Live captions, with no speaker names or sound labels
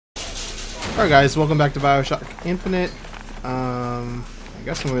Alright guys, welcome back to BioShock Infinite. I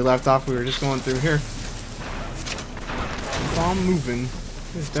guess when we left off we were just going through here. Keep on moving.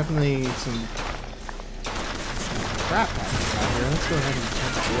 There's definitely some crap happening out here. Let's go ahead and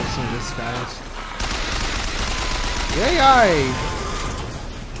kill some of this guys. The AI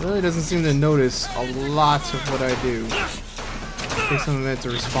really doesn't seem to notice a lot of what I do. It takes them a minute to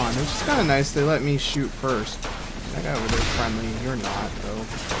respond, which is kind of nice. They let me shoot first. That guy over there is friendly. You're not, though.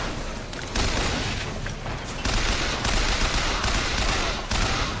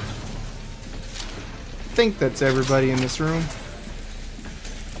 I think that's everybody in this room.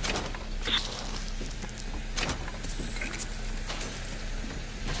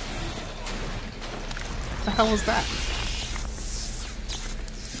 What the hell was that?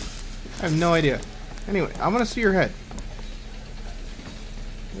 I have no idea. Anyway, I want to see your head.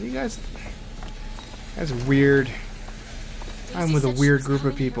 What are you guys? That's weird. I'm with a weird group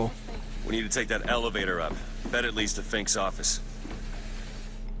of people. We need to take that elevator up. Bet it leads to Fink's office.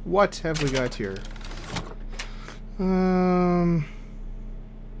 What have we got here?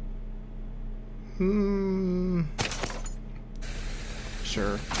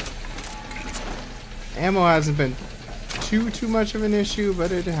 Sure. Ammo hasn't been too much of an issue,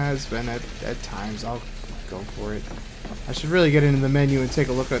 but it has been at times. I'll go for it. I should really get into the menu and take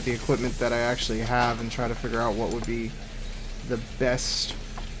a look at the equipment that I actually have and try to figure out what would be the best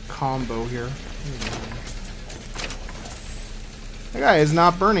combo here. That guy is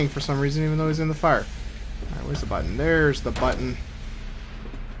not burning for some reason, even though he's in the fire. Alright, where's the button? There's the button.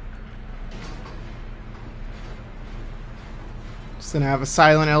 Just gonna have a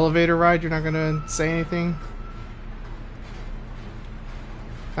silent elevator ride? You're not gonna say anything?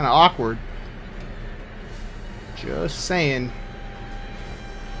 Kinda awkward. Just saying.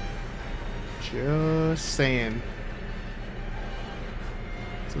 Just saying.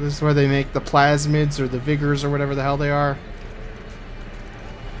 So this is where they make the plasmids or the vigors or whatever the hell they are.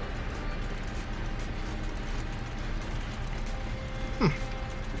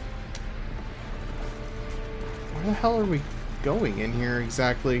 Where the hell are we going in here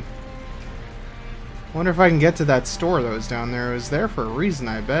exactly? I wonder if I can get to that store that was down there. It was there for a reason,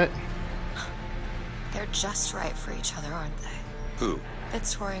 I bet. They're just right for each other, aren't they? Who?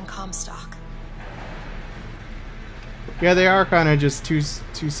 Fitzroy and Comstock. Yeah, they are kind of just two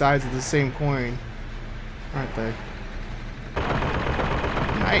sides of the same coin, aren't they?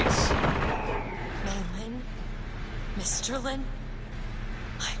 Nice. May Lynn? Mr. Lynn?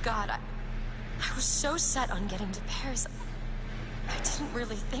 My God, I was so set on getting to Paris. I didn't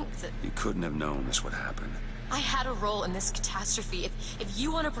really think that... You couldn't have known this would happen. I had a role in this catastrophe. If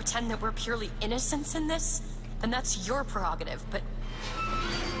you want to pretend that we're purely innocents in this, then that's your prerogative, but...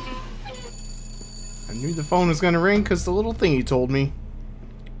 I knew the phone was going to ring because the little thingy told me.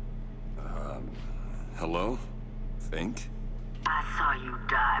 Hello? Fink? I saw you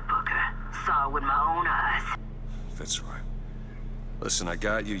die, Booker. Saw it with my own eyes. Fitzroy. Listen, I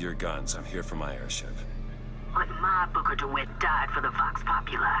got you your guns. I'm here for my airship. But my Booker DeWitt died for the Vox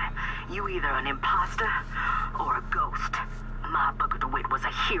Populi. You either an imposter or a ghost. My Booker DeWitt was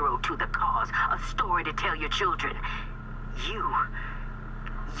a hero to the cause, a story to tell your children.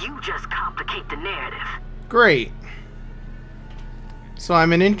 You just complicate the narrative. Great. So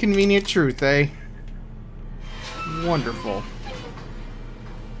I'm an inconvenient truth, eh? Wonderful.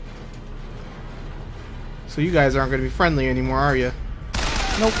 So you guys aren't going to be friendly anymore, are you?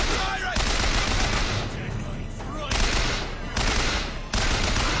 Nope.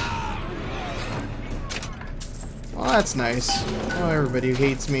 Well, that's nice. Oh, everybody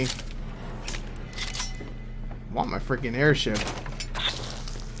hates me. I want my freaking airship.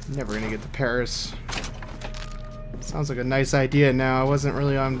 Never gonna get to Paris. Sounds like a nice idea now. I wasn't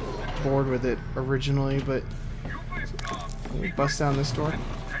really on board with it originally, but can we bust down this door?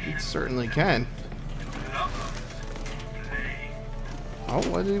 We certainly can. Oh,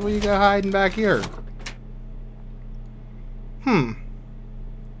 what do you got hiding back here?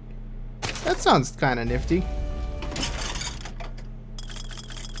 That sounds kind of nifty.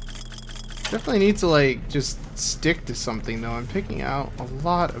 Definitely need to, like, just stick to something, though. I'm picking out a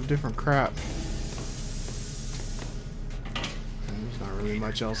lot of different crap. There's not really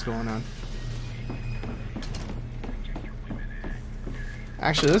much else going on.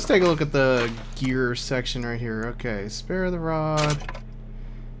 Actually, let's take a look at the gear section right here. Okay, spare the rod.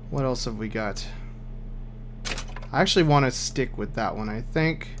 What else have we got? I actually want to stick with that one, I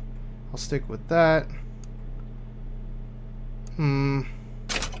think. I'll stick with that.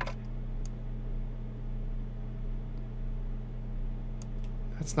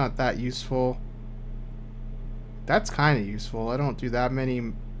 That's not that useful. That's kind of useful. I don't do that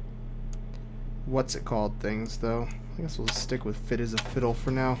many what's it called things, though. I guess we'll just stick with fit as a fiddle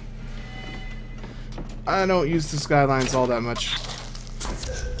for now. I don't use the skylines all that much.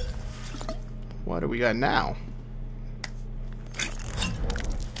 What do we got now?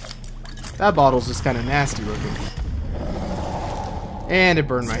 That bottle's just kind of nasty looking. And it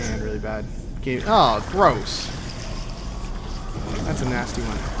burned my hand really bad. Oh, gross. That's a nasty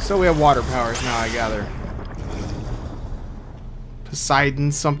one. So we have water powers now, I gather.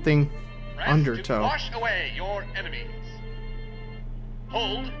 Poseidon something. Press Undertow. to wash away your enemies.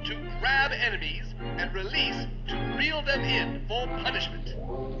 Hold to grab enemies and release to reel them in for punishment.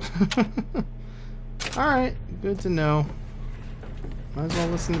 Alright, good to know. Might as well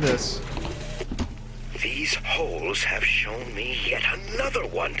listen to this. These holes have shown me yet another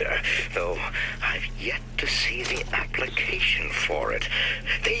wonder, though I've yet to see the application for it.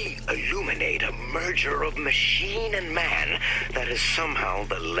 They illuminate a merger of machine and man that is somehow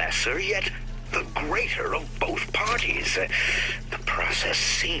the lesser yet the greater of both parties. The process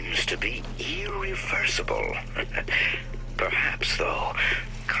seems to be irreversible. Perhaps, though,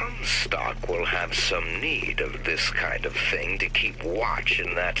 Comstock will have some need of this kind of thing to keep watch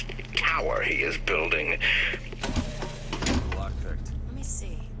in that tower he is building. Lock picked. Let me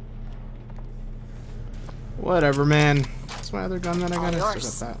see. Whatever, man. That's my other gun that I got. I All still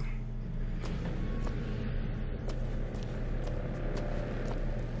yours. got that.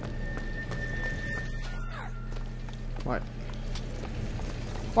 What?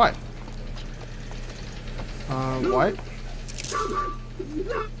 What? What?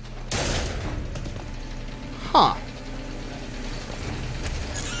 Huh.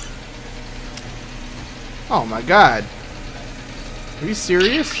 Oh my god. Are you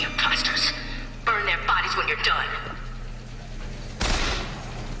serious? You imposters. Burn their bodies when you're done.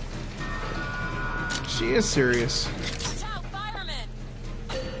 She is serious. Watch out, firemen!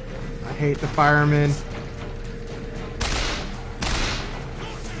 I hate the firemen.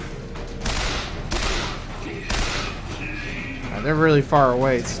 They're really far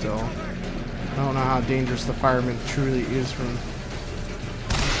away still. I don't know how dangerous the fireman truly is from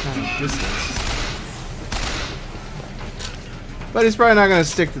this kind of distance. But he's probably not going to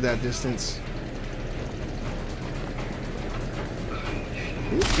stick to that distance.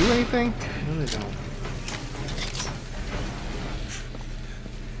 Do these do anything? No, they don't.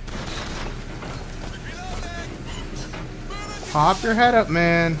 Pop your head up,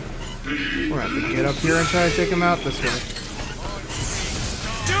 man. We're going to have to get up here and try to take him out this way.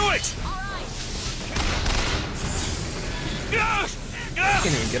 I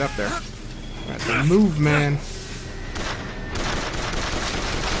can't even get up there. I have to move, man.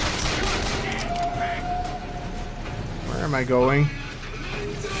 Where am I going?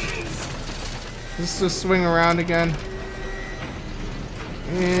 Does this just swing around again?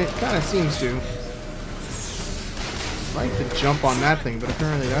 It kind of seems to. I'd like to jump on that thing, but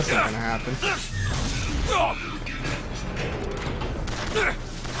apparently that's not going to happen.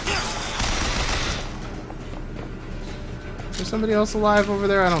 Is there somebody else alive over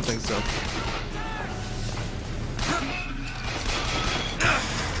there? I don't think so.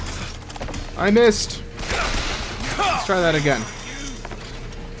 I missed. Let's try that again.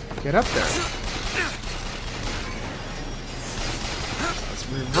 Get up there. Let's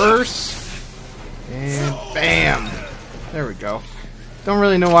reverse. And bam. There we go. Don't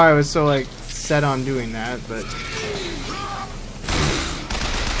really know why I was so like set on doing that, but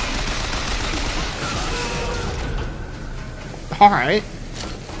alright.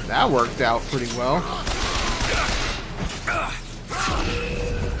 That worked out pretty well.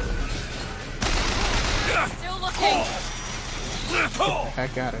 Still looking. Get the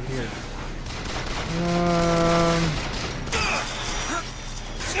heck out of here.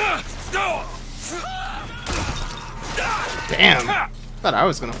 Damn. Thought I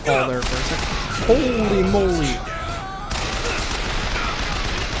was gonna fall there for a second. Holy moly.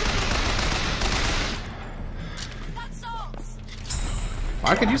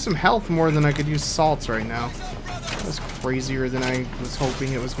 I could use some health more than I could use salts right now. That's crazier than I was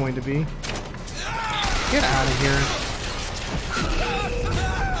hoping it was going to be. Get out of here.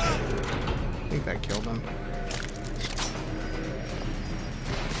 I think that killed him.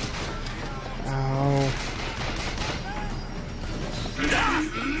 Ow.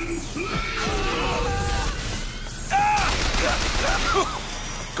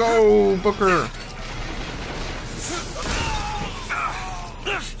 Go, Booker!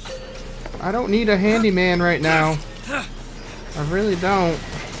 I don't need a handyman right now. I really don't.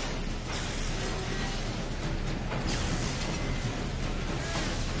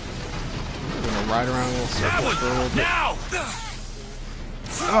 I'm gonna ride around in a little circle for a little bit.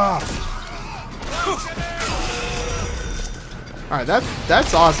 Ah! Alright,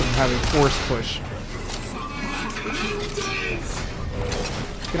 that's awesome, having force push.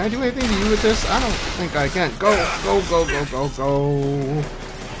 Can I do anything to you with this? I don't think I can. Go, go, go, go, go, go.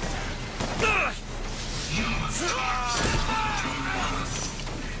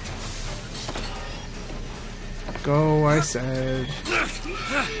 Go, I said.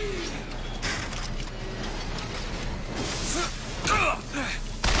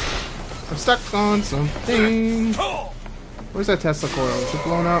 I'm stuck on something. Where's that Tesla coil? Is it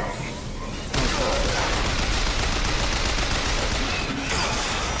blown up?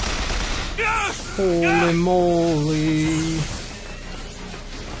 Holy moly.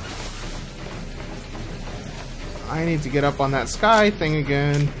 I need to get up on that sky thing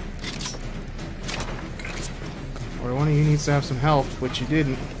again. Or one of you needs to have some health, which you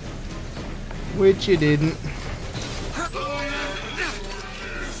didn't. Which you didn't.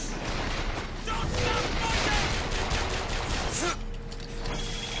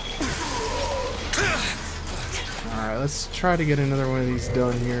 Alright, let's try to get another one of these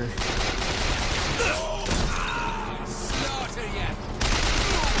done here.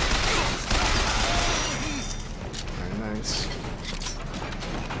 Alright, nice.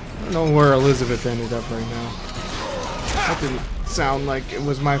 I don't know where Elizabeth ended up right now. That didn't sound like it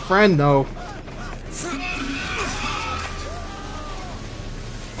was my friend, though.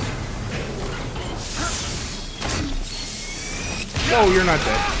 Whoa, you're not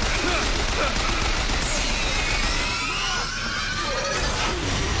dead.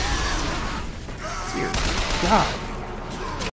 Dear God.